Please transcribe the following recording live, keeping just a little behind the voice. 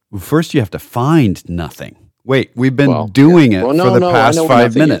First, you have to find nothing. Wait, we've been doing it for the past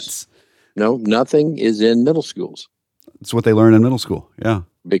 5 minutes. No, nothing is in middle schools. It's what they learn in middle school. Yeah.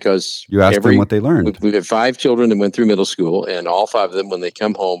 Because you asked them what they learned. We've had 5 children that went through middle school, and all 5 of them, when they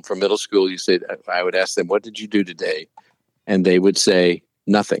come home from middle school, I would ask them, what did you do today? And they would say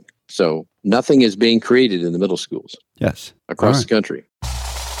nothing. So nothing is being created in the middle schools. Yes. Across the country.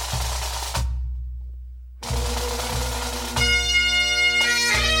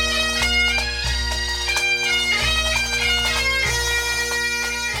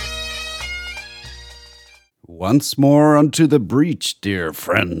 Once more unto the breach, dear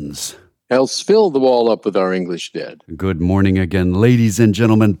friends. Else fill the wall up with our English dead. Good morning again, ladies and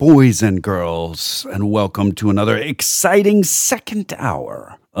gentlemen, boys and girls, and welcome to another exciting second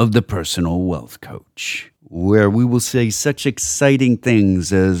hour of the Personal Wealth Coach, where we will say such exciting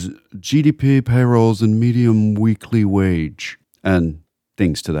things as GDP payrolls and medium weekly wage, and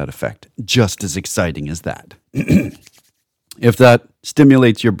things to that effect. Just as exciting as that. If that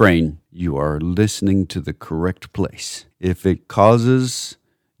stimulates your brain, you are listening to the correct place. If it causes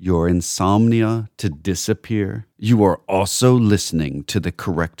your insomnia to disappear, you are also listening to the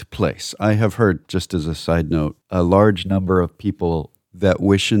correct place. I have heard, just as a side note, a large number of people that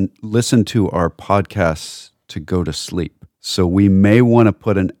listen to our podcasts to go to sleep. So we may want to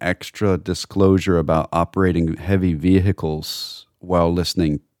put an extra disclosure about operating heavy vehicles while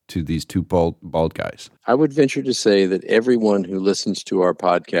listening to these two bald guys. I would venture to say that everyone who listens to our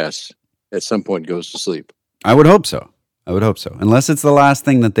podcast at some point goes to sleep. I would hope so. Unless it's the last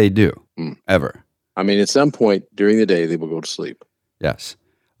thing that they do, ever. I mean, at some point during the day, they will go to sleep. Yes.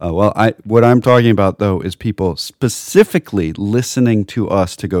 What I'm talking about, though, is people specifically listening to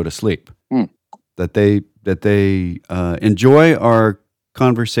us to go to sleep. That they enjoy our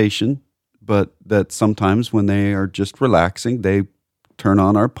conversation, but that sometimes when they are just relaxing, they turn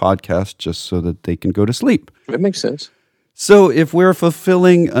on our podcast just so that they can go to sleep. That makes sense. So if we're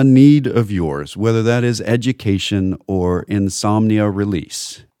fulfilling a need of yours, whether that is education or insomnia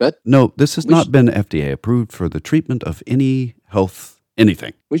release, no, this has not been FDA approved for the treatment of any health,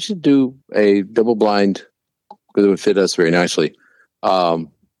 anything. We should do a double-blind, because it would fit us very nicely,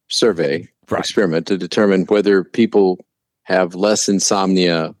 survey experiment to determine whether people have less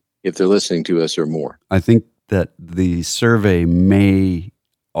insomnia if they're listening to us or more. I think that the survey may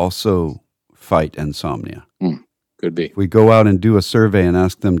also fight insomnia. Could be. If we go out and do a survey and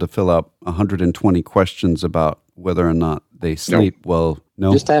ask them to fill out 120 questions about whether or not they sleep, no.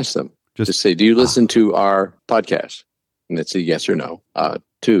 Just ask them. Just say, do you listen to our podcast? And it's a yes or no.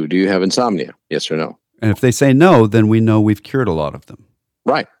 2, do you have insomnia? Yes or no? And if they say no, then we know we've cured a lot of them.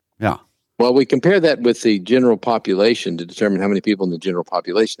 Right. Yeah. Well, we compare that with the general population to determine how many people in the general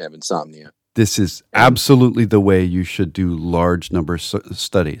population have insomnia. This is absolutely the way you should do large number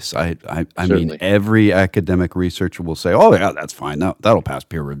studies. I mean, every academic researcher will say, "Oh, yeah, that's fine. That'll pass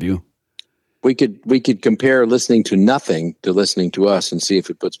peer review." We could compare listening to nothing to listening to us and see if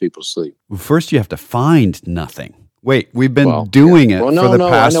it puts people to sleep. First, you have to find nothing. Wait, we've been doing it for the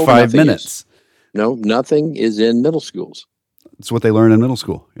past 5 minutes. No, nothing is in middle schools. It's what they learn in middle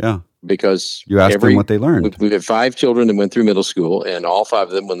school. Yeah. Because you asked them what they learned. We've had 5 children that went through middle school, and all 5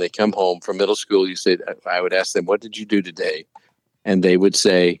 of them, when they come home from middle school, I would ask them, what did you do today? And they would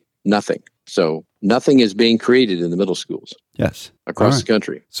say nothing. So nothing is being created in the middle schools. Yes. Across the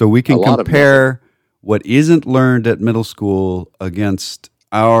country. So we can compare what isn't learned at middle school against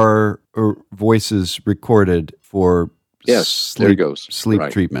our voices recorded for sleep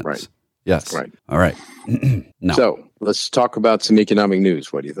treatments. Right. Yes. Right. All right. No. So let's talk about some economic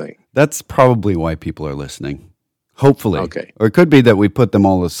news. What do you think? That's probably why people are listening. Hopefully. Okay. Or it could be that we put them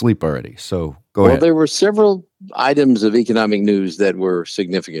all asleep already. So go ahead. Well, there were several items of economic news that were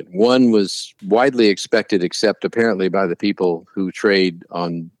significant. One was widely expected, except apparently by the people who trade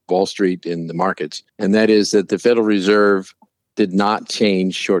on Wall Street in the markets, and that is that the Federal Reserve did not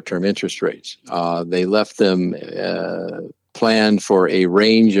change short-term interest rates. They left them planned for a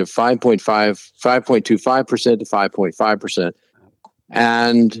range of 5.25% to 5.5%.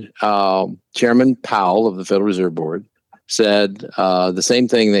 And Chairman Powell of the Federal Reserve Board said the same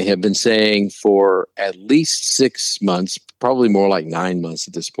thing they have been saying for at least 6 months, probably more like 9 months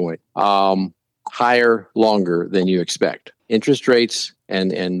at this point, higher, longer than you expect. Interest rates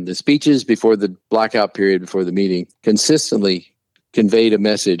and the speeches before the blackout period, before the meeting, consistently conveyed a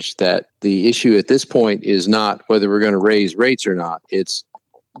message that the issue at this point is not whether we're going to raise rates or not. It's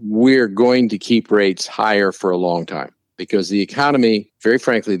we're going to keep rates higher for a long time because the economy, very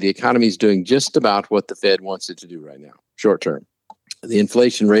frankly, the economy is doing just about what the Fed wants it to do right now, short term. The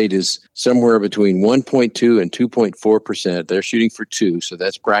inflation rate is somewhere between 1.2 and 2.4%. They're shooting for 2, so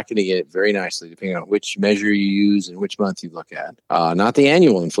that's bracketing it very nicely, depending on which measure you use and which month you look at. Not the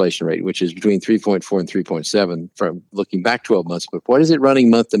annual inflation rate, which is between 3.4 and 3.7 from looking back 12 months, but what is it running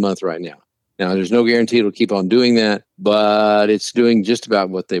month to month right now? Now, there's no guarantee it'll keep on doing that, but it's doing just about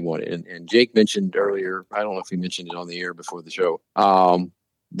what they wanted. And Jake mentioned earlier, I don't know if he mentioned it on the air before the show,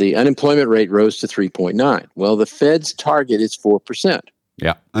 the unemployment rate rose to 3.9. Well, the Fed's target is 4%.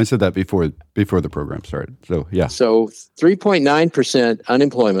 Yeah, I said that before the program started. So, yeah. So 3.9%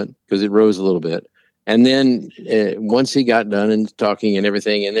 unemployment because it rose a little bit. And then once he got done and talking and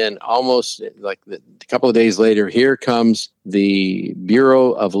everything, and then almost like a couple of days later, here comes the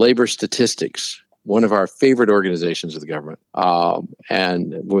Bureau of Labor Statistics, one of our favorite organizations of the government,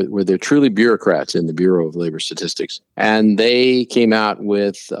 and where they're truly bureaucrats in the Bureau of Labor Statistics. And they came out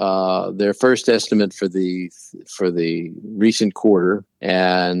with their first estimate for the recent quarter,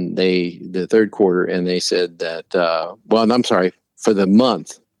 and the third quarter, and they said that for the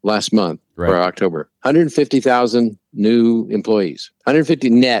month. Last month, right, for October, 150,000 new employees,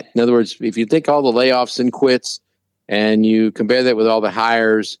 150 net. In other words, if you take all the layoffs and quits and you compare that with all the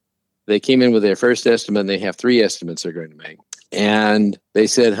hires, they came in with their first estimate and they have 3 estimates they're going to make. And they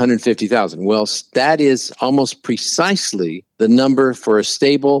said 150,000. Well, that is almost precisely the number for a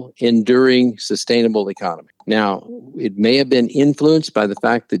stable, enduring, sustainable economy. Now, it may have been influenced by the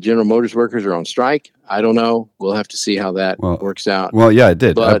fact that General Motors workers are on strike. I don't know. We'll have to see how that works out. Well, yeah, it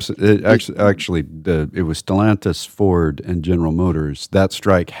did. It was Stellantis, Ford, and General Motors. That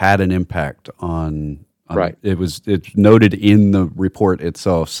strike had an impact on right. It's noted in the report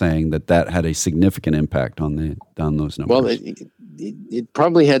itself saying that had a significant impact on those numbers. Well, it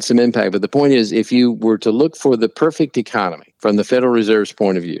probably had some impact, but the point is, if you were to look for the perfect economy from the Federal Reserve's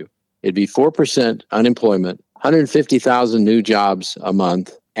point of view, it'd be 4% unemployment, 150,000 new jobs a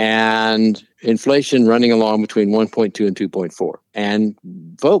month, and inflation running along between 1.2 and 2.4. And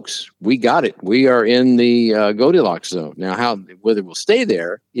folks, we got it. We are in the Goldilocks zone. Now, whether we'll stay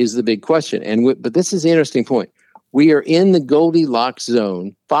there is the big question. But this is the interesting point. We are in the Goldilocks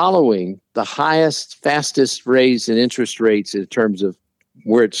zone following the highest, fastest raise in interest rates in terms of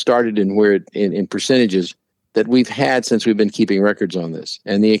where it started and where it in percentages that we've had since we've been keeping records on this.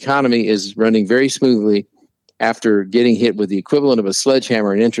 And the economy is running very smoothly after getting hit with the equivalent of a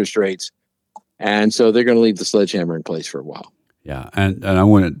sledgehammer in interest rates. And so they're going to leave the sledgehammer in place for a while. Yeah, and I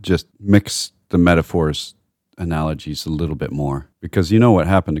want to just mix the metaphors, analogies a little bit more, because you know what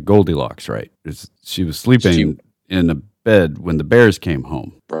happened to Goldilocks, right? She was sleeping in a bed when the bears came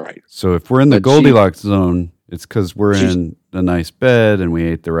home. Right. So if we're in the Goldilocks zone, it's because we're in a nice bed and we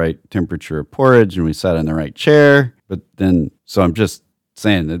ate the right temperature of porridge and we sat in the right chair. But then, so I'm just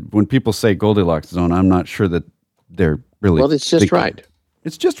saying that when people say Goldilocks zone, I'm not sure that they're really... Well, it's just right.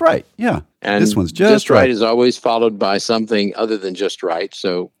 It's just right, yeah. And this one's just right is always followed by something other than just right.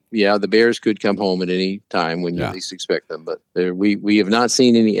 So, yeah, the bears could come home at any time when you least expect them. But we have not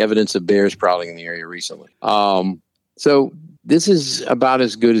seen any evidence of bears prowling in the area recently. So this is about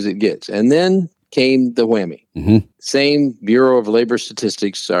as good as it gets. And then came the whammy. Mm-hmm. Same Bureau of Labor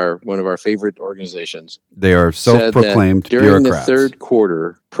Statistics, one of our favorite organizations. They are self-proclaimed during bureaucrats. The third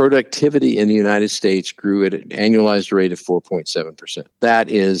quarter, productivity in the United States grew at an annualized rate of 4.7%. That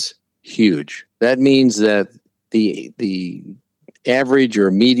is huge. That means that the average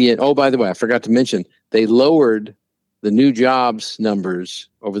or median, oh, by the way, I forgot to mention, they lowered the new jobs numbers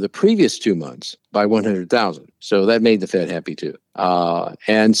over the previous 2 months by 100,000. So that made the Fed happy too.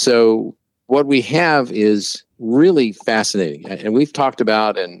 And so what we have is really fascinating. And we've talked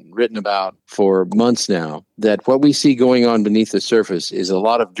about and written about for months now that what we see going on beneath the surface is a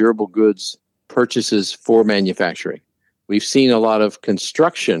lot of durable goods purchases for manufacturing. We've seen a lot of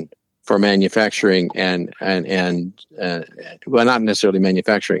construction for manufacturing and well, not necessarily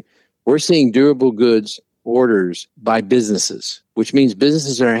manufacturing. We're seeing durable goods orders by businesses, which means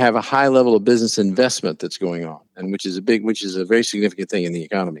businesses have a high level of business investment that's going on, and which is a very significant thing in the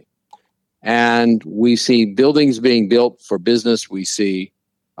economy. And we see buildings being built for business. We see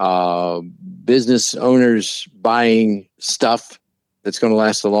business owners buying stuff that's going to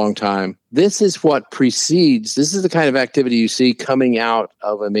last a long time. This is the kind of activity you see coming out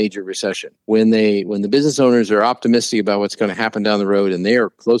of a major recession. When the business owners are optimistic about what's going to happen down the road and they are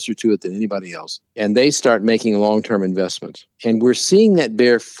closer to it than anybody else, and they start making long-term investments. And we're seeing that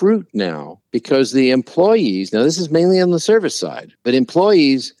bear fruit now because the employees, now this is mainly on the service side, but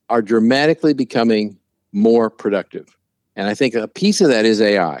employees are dramatically becoming more productive. And I think a piece of that is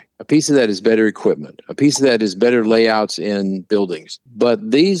AI. A piece of that is better equipment. A piece of that is better layouts in buildings.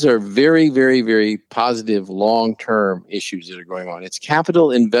 But these are very, very, very positive long-term issues that are going on. It's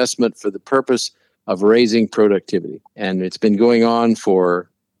capital investment for the purpose of raising productivity. And it's been going on for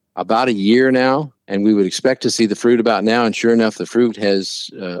about a year now, and we would expect to see the fruit about now. And sure enough, the fruit has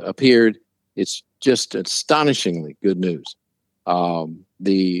appeared. It's just astonishingly good news.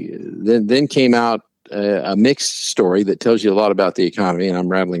 Then came out a mixed story that tells you a lot about the economy, and I'm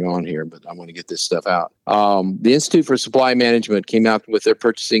rattling on here, but I want to get this stuff out. The Institute for Supply Management came out with their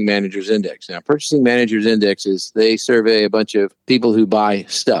Purchasing Managers Index. Now, Purchasing Managers Index is they survey a bunch of people who buy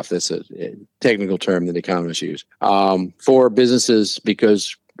stuff. That's a technical term that economists use for businesses,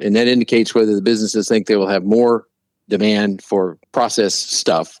 and that indicates whether the businesses think they will have more demand for processed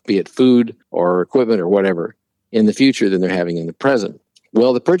stuff, be it food or equipment or whatever, in the future than they're having in the present.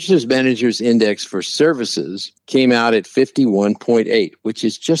 Well, the Purchasers Managers Index for services came out at 51.8, which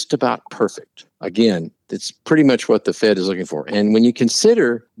is just about perfect. Again, it's pretty much what the Fed is looking for. And when you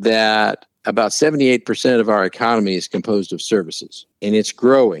consider that about 78% of our economy is composed of services, and it's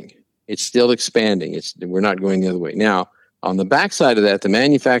growing, it's still expanding. We're not going the other way. Now, on the backside of that, the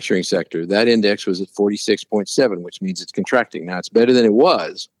manufacturing sector, that index was at 46.7, which means it's contracting. Now, it's better than it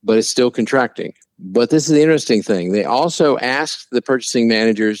was, but it's still contracting. But this is the interesting thing. They also asked the purchasing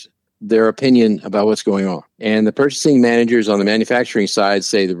managers their opinion about what's going on. And the purchasing managers on the manufacturing side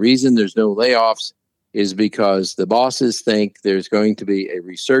say the reason there's no layoffs is because the bosses think there's going to be a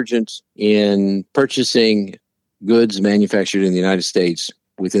resurgence in purchasing goods manufactured in the United States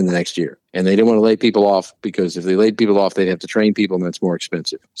within the next year. And they didn't want to lay people off, because if they laid people off, they'd have to train people, and that's more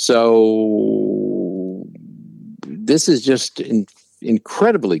expensive. So this is just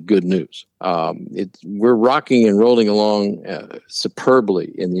incredibly good news. We're rocking and rolling along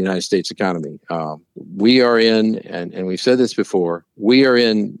superbly in the United States economy. We are in, and we've said this before, we are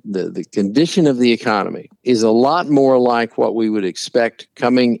in the condition of the economy is a lot more like what we would expect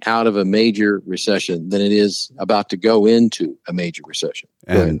coming out of a major recession than it is about to go into a major recession.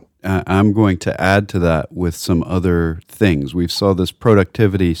 And I'm going to add to that with some other things. We've saw this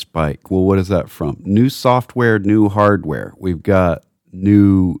productivity spike. Well, what is that from? New software, new hardware. We've got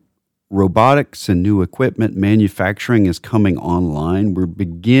new robotics and new equipment. Manufacturing is coming online. We're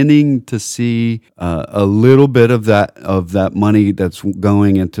beginning to see a little bit of that money that's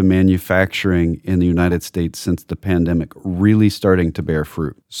going into manufacturing in the United States since the pandemic really starting to bear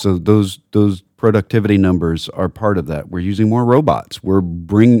fruit. So those productivity numbers are part of that. We're using more robots. We're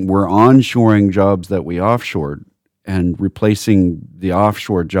onshoring jobs that we offshored and replacing the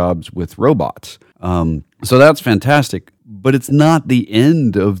offshore jobs with robots. So that's fantastic. But it's not the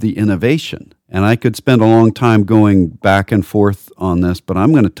end of the innovation. And I could spend a long time going back and forth on this, but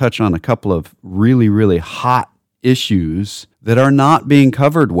I'm going to touch on a couple of really, really hot issues that are not being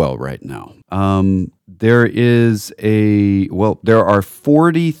covered well right now. There are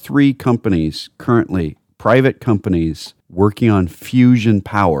 43 companies currently, private companies, working on fusion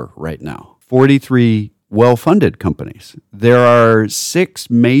power right now. 43 well-funded companies. There are 6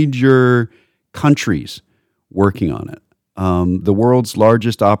 major countries working on it. The world's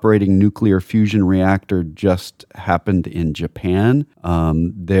largest operating nuclear fusion reactor just happened in Japan.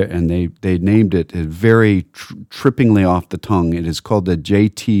 They named it very trippingly off the tongue. It is called the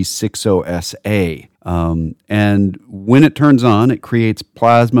JT60SA. And when it turns on, it creates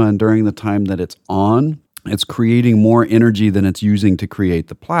plasma, and during the time that it's on, it's creating more energy than it's using to create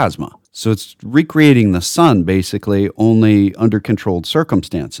the plasma. So it's recreating the sun, basically, only under controlled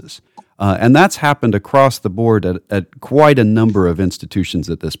circumstances. And that's happened across the board at quite a number of institutions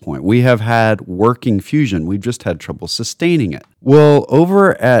at this point. We have had working fusion. We've just had trouble sustaining it. Well,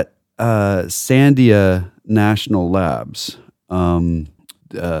 over at Sandia National Labs,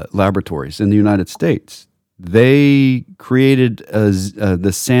 laboratories in the United States, they created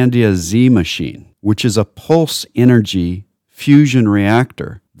the Sandia Z machine, which is a pulse energy fusion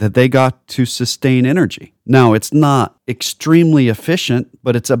reactor that they got to sustain energy. Now, it's not extremely efficient,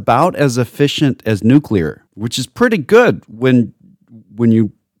 but it's about as efficient as nuclear, which is pretty good when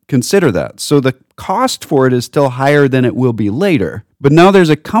you consider that. So the cost for it is still higher than it will be later. But now there's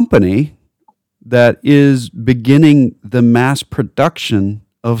a company that is beginning the mass production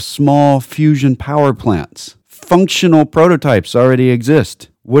of small fusion power plants. Functional prototypes already exist.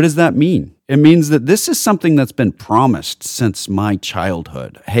 What does that mean? It means that this is something that's been promised since my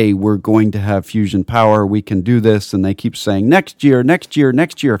childhood. Hey, we're going to have fusion power. We can do this. And they keep saying next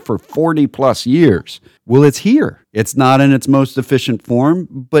year for 40 plus years. Well, it's here. It's not in its most efficient form,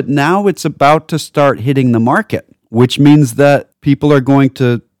 but now it's about to start hitting the market, which means that people are going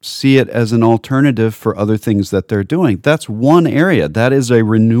to see it as an alternative for other things that they're doing. That's one area. That is a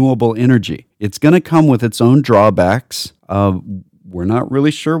renewable energy. It's going to come with its own drawbacks. We're not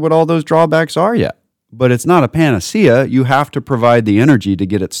really sure what all those drawbacks are yet. But it's not a panacea. You have to provide the energy to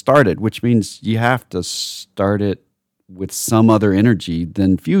get it started, which means you have to start it with some other energy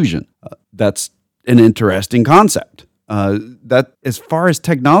than fusion. That's an interesting concept. That, as far as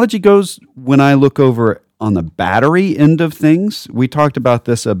technology goes, when I look over on the battery end of things, we talked about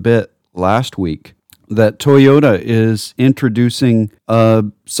this a bit last week, that Toyota is introducing a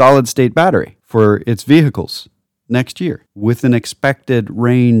solid-state battery for its vehicles next year with an expected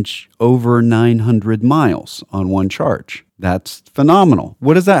range over 900 miles on one charge. That's phenomenal.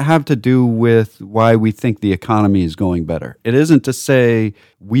 What does that have to do with why we think the economy is going better? It isn't to say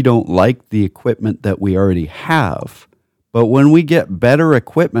we don't like the equipment that we already have, but when we get better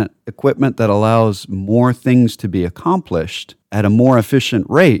equipment that allows more things to be accomplished at a more efficient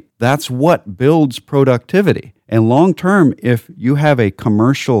rate, that's what builds productivity. And long term, if you have a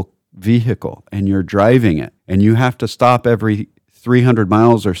commercial vehicle and you're driving it and you have to stop every 300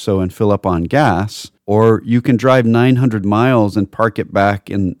 miles or so and fill up on gas, or you can drive 900 miles and park it back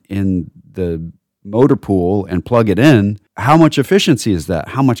in the motor pool and plug it in, how much efficiency is that?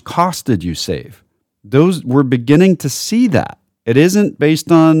 How much cost did you save? We're beginning to see that. It isn't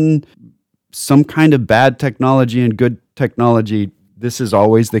based on some kind of bad technology and good technology. This is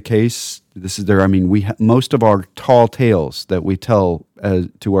always the case. Most of our tall tales that we tell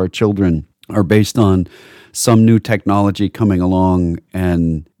to our children are based on some new technology coming along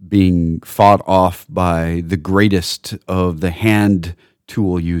and being fought off by the greatest of the hand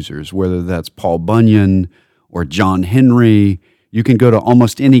tool users, whether that's Paul Bunyan or John Henry. You can go to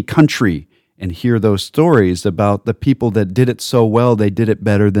almost any country and hear those stories about the people that did it so well, they did it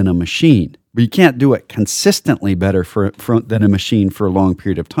better than a machine. But you can't do it consistently better than a machine for a long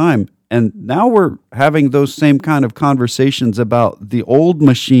period of time. And now we're having those same kind of conversations about the old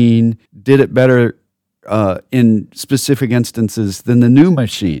machine did it better in specific instances than the new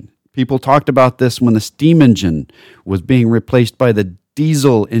machine. People talked about this when the steam engine was being replaced by the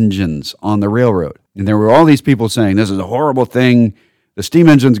diesel engines on the railroad. And there were all these people saying, this is a horrible thing. The steam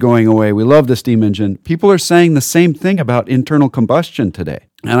engine's going away. We love the steam engine. People are saying the same thing about internal combustion today.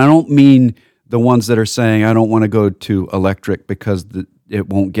 And I don't mean the ones that are saying, I don't want to go to electric because it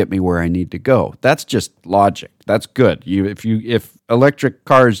won't get me where I need to go. That's just logic. That's good. If electric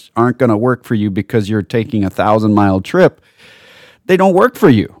cars aren't going to work for you because you're taking a 1,000-mile trip, they don't work for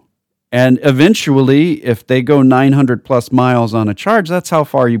you. And eventually, if they go 900 plus miles on a charge, that's how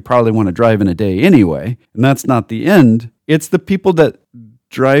far you probably want to drive in a day anyway. And that's not the end. It's the people that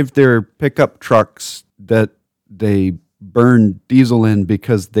drive their pickup trucks that they burn diesel in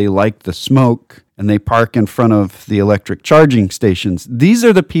because they like the smoke and they park in front of the electric charging stations. These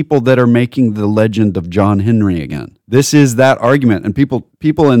are the people that are making the legend of John Henry again. This is that argument. And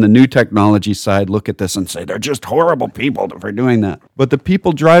people in the new technology side look at this and say, they're just horrible people for doing that. But the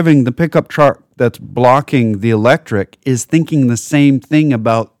people driving the pickup truck that's blocking the electric is thinking the same thing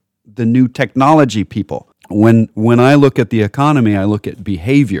about the new technology people. When I look at the economy, I look at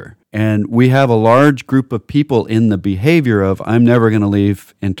behavior. And we have a large group of people in the behavior of, I'm never going to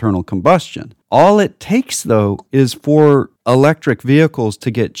leave internal combustion. All it takes, though, is for electric vehicles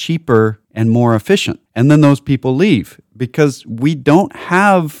to get cheaper and more efficient. And then those people leave because we don't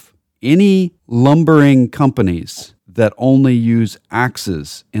have any lumbering companies that only use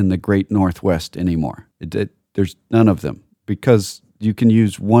axes in the Great Northwest anymore. There's none of them because you can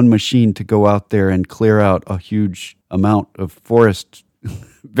use one machine to go out there and clear out a huge amount of forest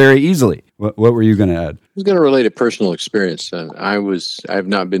very easily. What were you going to add? I was going to relate a personal experience. I have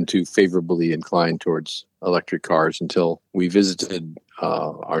not been too favorably inclined towards electric cars until we visited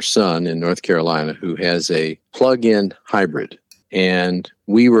our son in North Carolina, who has a plug-in hybrid. And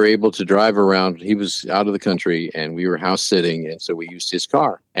we were able to drive around. He was out of the country and we were house sitting. And so we used his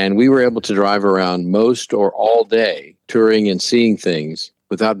car. And we were able to drive around most or all day, touring and seeing things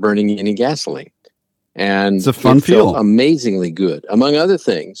without burning any gasoline. And it's a fun feel. Amazingly good. Among other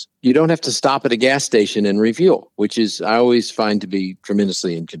things, you don't have to stop at a gas station and refuel, which is I always find to be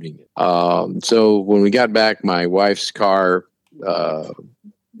tremendously inconvenient. So when we got back, my wife's car,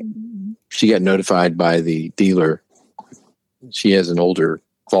 she got notified by the dealer. She has an older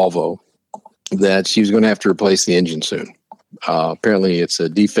Volvo that she was going to have to replace the engine soon. Apparently, it's a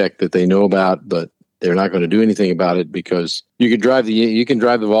defect that they know about, but they're not going to do anything about it because you can drive the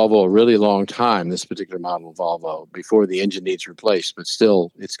Volvo a really long time, this particular model of Volvo, before the engine needs replaced. But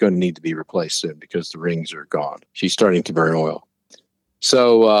still, it's going to need to be replaced soon because the rings are gone. She's starting to burn oil.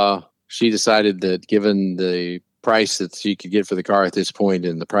 So she decided that given the price that she could get for the car at this point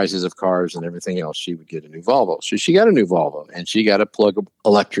and the prices of cars and everything else, she would get a new Volvo. So she got a new Volvo, and she got a plug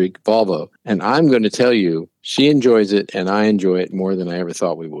electric Volvo. And I'm going to tell you, she enjoys it, and I enjoy it more than I ever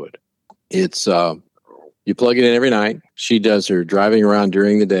thought we would. It's you plug it in every night. She does her driving around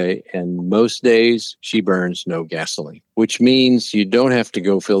during the day, and most days she burns no gasoline, which means you don't have to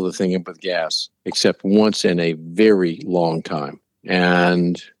go fill the thing up with gas except once in a very long time.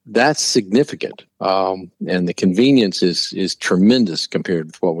 And that's significant. And the convenience is tremendous compared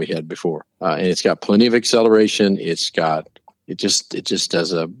with what we had before. And it's got plenty of acceleration. It just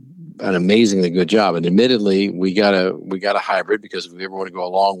does an amazingly good job. And admittedly, we got a hybrid because if we ever want to go a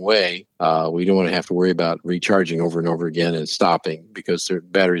long way, we don't want to have to worry about recharging over and over again and stopping because their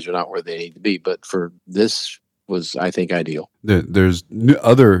batteries are not where they need to be. But for this was, I think, ideal. There's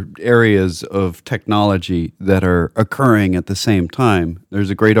other areas of technology that are occurring at the same time. There's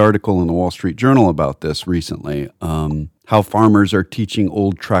a great article in the Wall Street Journal about this recently, how farmers are teaching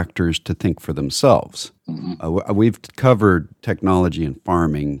old tractors to think for themselves. Mm-hmm. We've covered technology in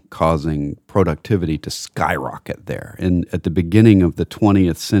farming causing productivity to skyrocket there. And at the beginning of the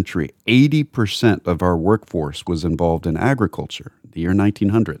 20th century, 80% of our workforce was involved in agriculture, the year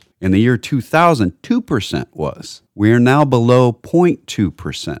 1900. In the year 2000, 2% was. We are now below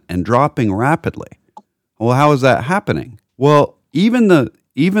 0.2% and dropping rapidly. Well, how is that happening? Well, even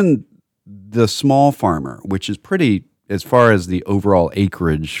the small farmer, which is pretty, as far as the overall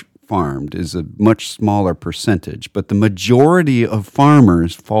acreage farmed, is a much smaller percentage, but the majority of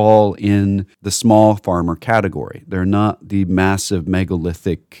farmers fall in the small farmer category. They're not the massive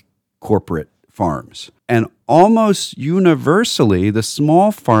megalithic corporate farms. And almost universally, the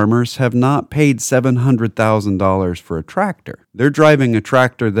small farmers have not paid $700,000 for a tractor. They're driving a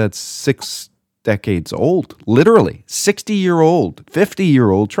tractor that's 6 decades old, literally 60-year-old,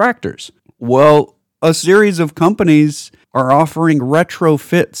 50-year-old tractors. Well, a series of companies are offering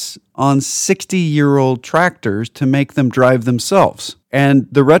retrofits on 60-year-old tractors to make them drive themselves. And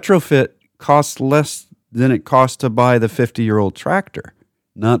the retrofit costs less than it costs to buy the 50-year-old tractor.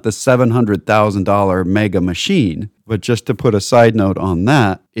 Not the $700,000 mega machine, but just to put a side note on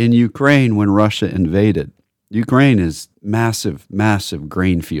that, in Ukraine when Russia invaded, Ukraine is massive, massive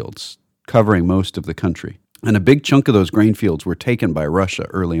grain fields covering most of the country. And a big chunk of those grain fields were taken by Russia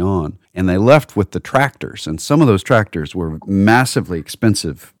early on, and they left with the tractors. And some of those tractors were massively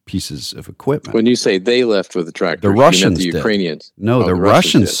expensive pieces of equipment. When you say they left with the tractors, the Russians the Ukrainians? Did. No, the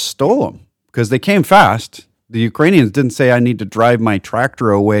Russians stole them because they came fast. The Ukrainians didn't say, I need to drive my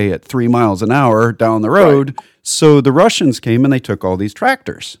tractor away at 3 miles an hour down the road. Right. So the Russians came and they took all these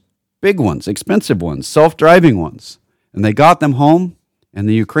tractors, big ones, expensive ones, self-driving ones. And they got them home, and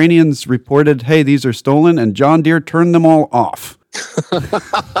the Ukrainians reported, hey, these are stolen, and John Deere turned them all off.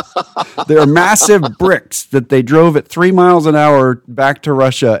 They're massive bricks that they drove at 3 miles an hour back to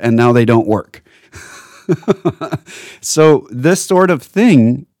Russia, and now they don't work. So this sort of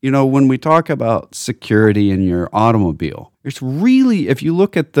thing, when we talk about security in your automobile, it's really, if you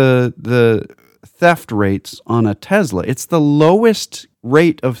look at the theft rates on a Tesla, it's the lowest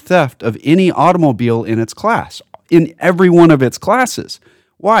rate of theft of any automobile in its class, in every one of its classes.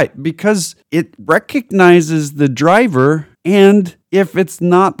 Why? Because it recognizes the driver, and if it's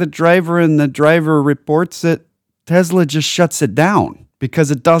not the driver and the driver reports it, Tesla just shuts it down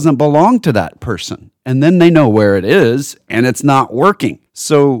because it doesn't belong to that person. And then they know where it is, and it's not working.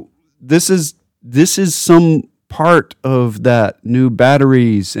 So this is some part of that new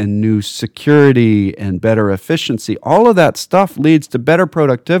batteries and new security and better efficiency. All of that stuff leads to better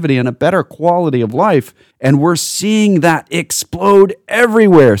productivity and a better quality of life. And we're seeing that explode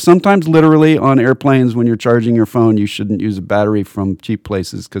everywhere. Sometimes literally on airplanes when you're charging your phone, you shouldn't use a battery from cheap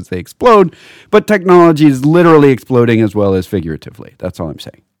places because they explode. But technology is literally exploding as well as figuratively. That's all I'm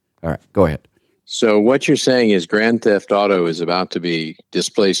saying. All right, go ahead. So what you're saying is Grand Theft Auto is about to be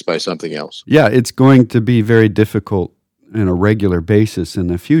displaced by something else. Yeah, it's going to be very difficult on a regular basis in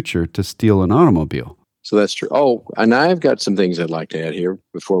the future to steal an automobile. So that's true. Oh, and I've got some things I'd like to add here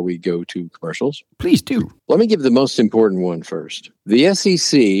before we go to commercials. Please do. Let me give the most important one first. The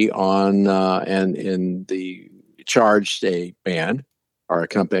SEC and the charged a man, or a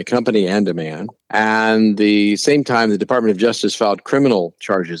company and a man. And the same time, the Department of Justice filed criminal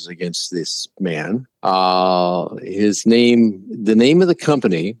charges against this man. The name of the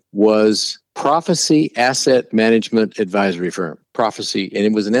company was Prophecy Asset Management Advisory Firm. Prophecy, and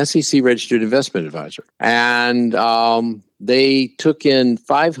it was an SEC registered investment advisor. And they took in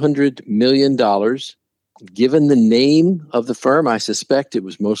 $500 million. Given the name of the firm, I suspect it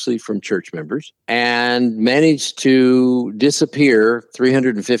was mostly from church members, and managed to disappear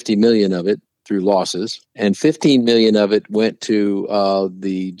 $350 million of it through losses, and 15 million of it went to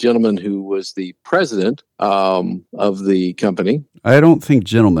the gentleman who was the president of the company. I don't think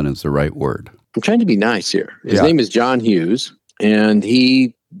gentleman is the right word. I'm trying to be nice here. His name is John Hughes, and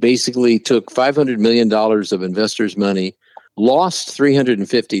he basically took $500 million of investors' money, lost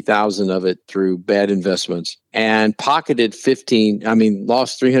 350,000 of it through bad investments, and pocketed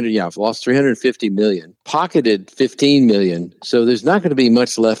lost 350 million, pocketed 15 million. So there's not going to be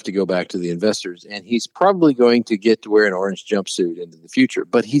much left to go back to the investors. And he's probably going to get to wear an orange jumpsuit into the future.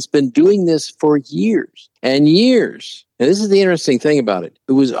 But he's been doing this for years and years. And this is the interesting thing about it.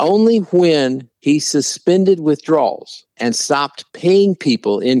 It was only when he suspended withdrawals and stopped paying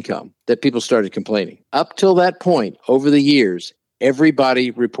people income that people started complaining. Up till that point, over the years,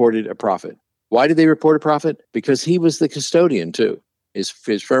 everybody reported a profit. Why did they report a profit? Because he was the custodian too. His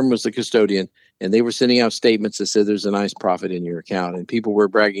firm was the custodian, and they were sending out statements that said there's a nice profit in your account, and people were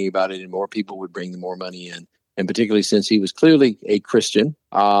bragging about it, and more people would bring the more money in. And particularly since he was clearly a Christian,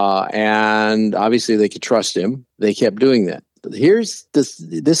 and obviously they could trust him, they kept doing that. But here's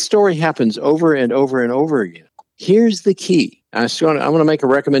this story happens over and over and over again. Here's the key. I want to make a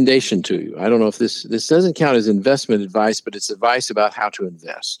recommendation to you. I don't know if this doesn't count as investment advice, but it's advice about how to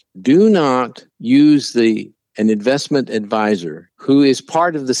invest. Do not use an investment advisor who is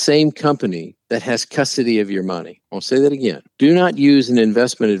part of the same company that has custody of your money. I'll say that again. Do not use an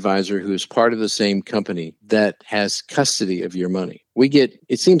investment advisor who is part of the same company that has custody of your money.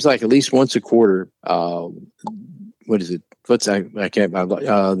 It seems like at least once a quarter, what is it? The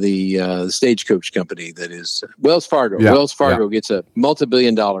stagecoach company that is Wells Fargo. Yeah, Wells Fargo gets a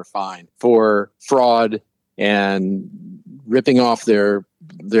multi-billion-dollar fine for fraud and ripping off their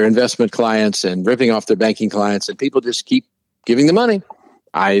investment clients and ripping off their banking clients, and people just keep giving the money.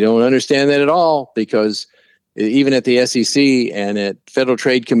 I don't understand that at all, because even at the SEC and at Federal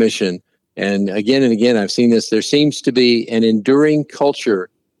Trade Commission, and again, I've seen this, there seems to be an enduring culture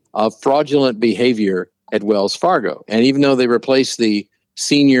of fraudulent behavior at Wells Fargo. And even though they replaced the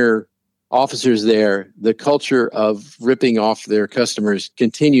senior officers there, the culture of ripping off their customers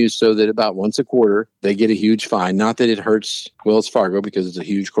continues, so that about once a quarter, they get a huge fine. Not that it hurts Wells Fargo, because it's a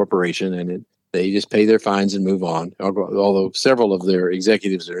huge corporation and they just pay their fines and move on. Although several of their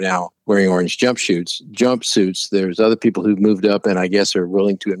executives are now wearing orange jumpsuits. There's other people who've moved up and I guess are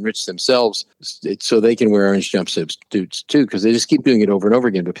willing to enrich themselves so they can wear orange jumpsuits too, because they just keep doing it over and over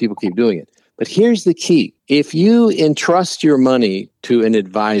again, but people keep doing it. But here's the key. If you entrust your money to an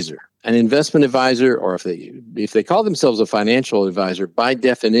advisor, an investment advisor, or if they call themselves a financial advisor, by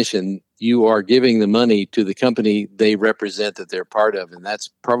definition, you are giving the money to the company they represent that they're part of, and that's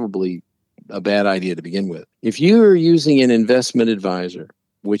probably a bad idea to begin with. If you are using an investment advisor,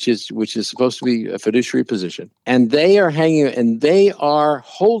 which is supposed to be a fiduciary position, and they are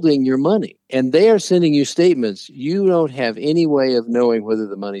holding your money, and they are sending you statements, you don't have any way of knowing whether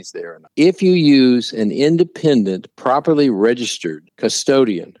the money's there or not. If you use an independent, properly registered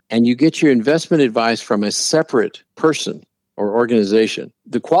custodian, and you get your investment advice from a separate person or organization,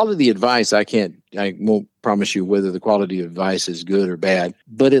 the quality advice, I won't promise you whether the quality of advice is good or bad,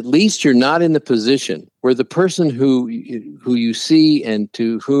 but at least you're not in the position where the person who you see and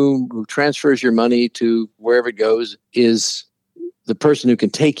who transfers your money to wherever it goes is the person who can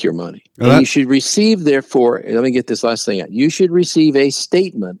take your money. And you should receive, therefore, let me get this last thing out. You should receive a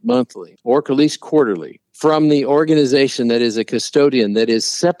statement monthly or at least quarterly from the organization that is a custodian that is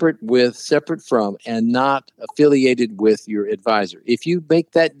separate from and not affiliated with your advisor. If you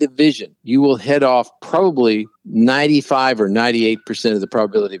make that division, you will head off probably 95 or 98% of the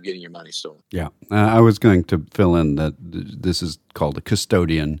probability of getting your money stolen. Yeah. I was going to fill in that this is called a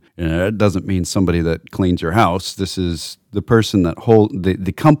custodian. It doesn't mean somebody that cleans your house. This is the person that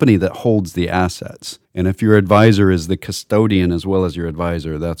the company that holds the assets. And if your advisor is the custodian as well as your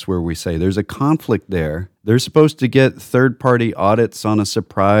advisor, that's where we say there's a conflict there. They're supposed to get third-party audits on a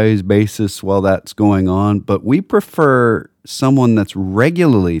surprise basis while that's going on, but we prefer someone that's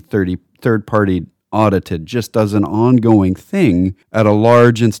regularly third-party audited, just as an ongoing thing at a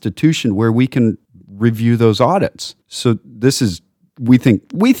large institution where we can review those audits. So we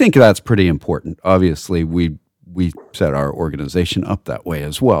think that's pretty important. Obviously, we set our organization up that way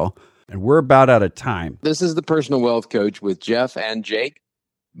as well. And we're about out of time. This is the Personal Wealth Coach with Jeff and Jake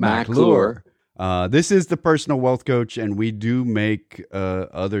McClure. This is the Personal Wealth Coach, and we do make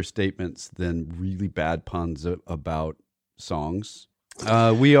other statements than really bad puns about songs.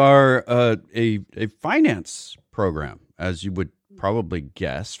 We are a finance program, as you would probably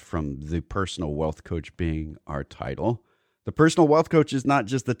guess from the Personal Wealth Coach being our title. The The Personal Wealth Coach is not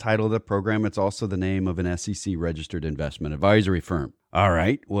just the title of the program, it's also the name of an SEC-registered investment advisory firm. All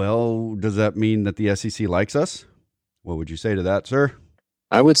right, well, does that mean that the SEC likes us? What would you say to that, sir?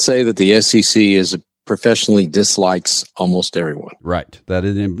 I would say that the SEC professionally dislikes almost everyone. Right. That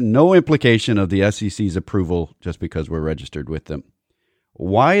is no implication of the SEC's approval just because we're registered with them.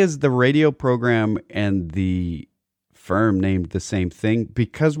 Why is the radio program and the firm named the same thing?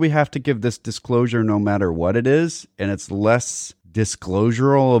 Because we have to give this disclosure no matter what it is, and it's less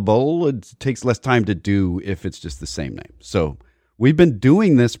disclosurable. It takes less time to do if it's just the same name. So we've been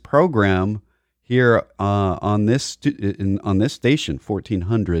doing this program here on this station,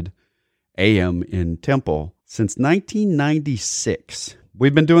 1400 AM in Temple, since 1996.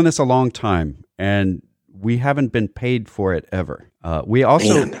 We've been doing this a long time, and we haven't been paid for it ever. We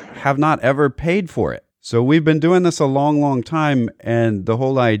also have not ever paid for it. So we've been doing this a long, long time, and the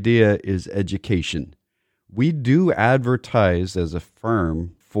whole idea is education. We do advertise as a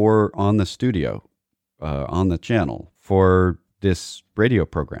firm on the studio, on the channel, for this radio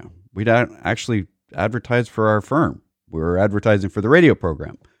program. We don't actually advertise for our firm. We're advertising for the radio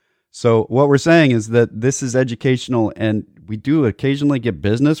program. So what we're saying is that this is educational, and we do occasionally get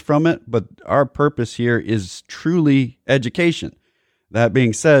business from it, but our purpose here is truly education. That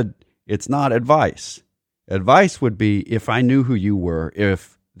being said, it's not advice. Advice would be if I knew who you were,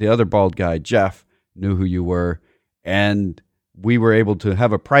 if the other bald guy, Jeff, knew who you were, and we were able to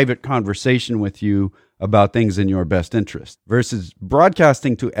have a private conversation with you about things in your best interest, versus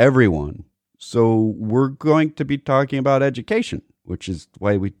broadcasting to everyone. So we're going to be talking about education, which is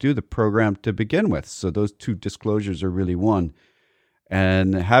why we do the program to begin with. So those two disclosures are really one.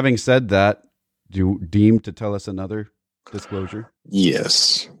 And having said that, do you deem to tell us another disclosure?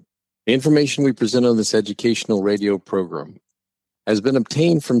 Yes. The information we present on this educational radio program has been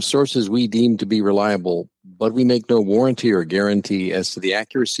obtained from sources we deem to be reliable, but we make no warranty or guarantee as to the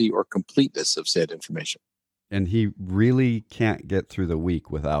accuracy or completeness of said information. And he really can't get through the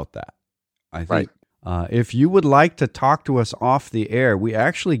week without that. I think. Right. If you would like to talk to us off the air, we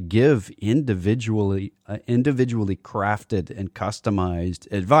actually give individually crafted and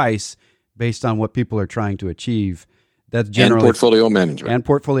customized advice based on what people are trying to achieve. That's generally and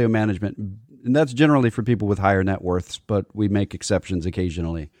portfolio management. And that's generally for people with higher net worths, but we make exceptions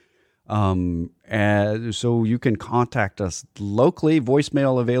occasionally. And so you can contact us locally,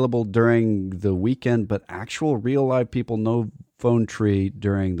 voicemail available during the weekend, but actual real live people, no phone tree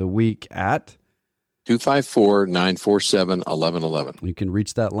during the week at 254-947-1111. You can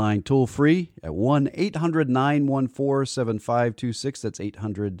reach that line toll free at 1-800-914-7526. That's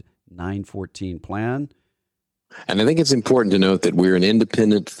 800-914-PLAN. And I think it's important to note that we're an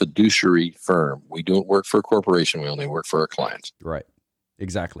independent fiduciary firm. We don't work for a corporation. We only work for our clients. Right.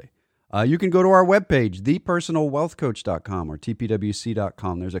 Exactly. You can go to our webpage, thepersonalwealthcoach.com or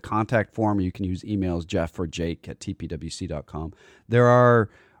tpwc.com. There's a contact form. You can use emails, Jeff or Jake at tpwc.com. There are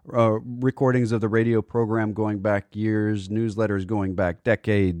recordings of the radio program going back years, newsletters going back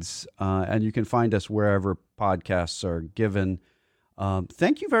decades, and you can find us wherever podcasts are given.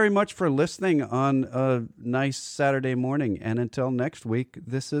 Thank you very much for listening on a nice Saturday morning. And until next week,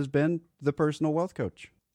 this has been The Personal Wealth Coach.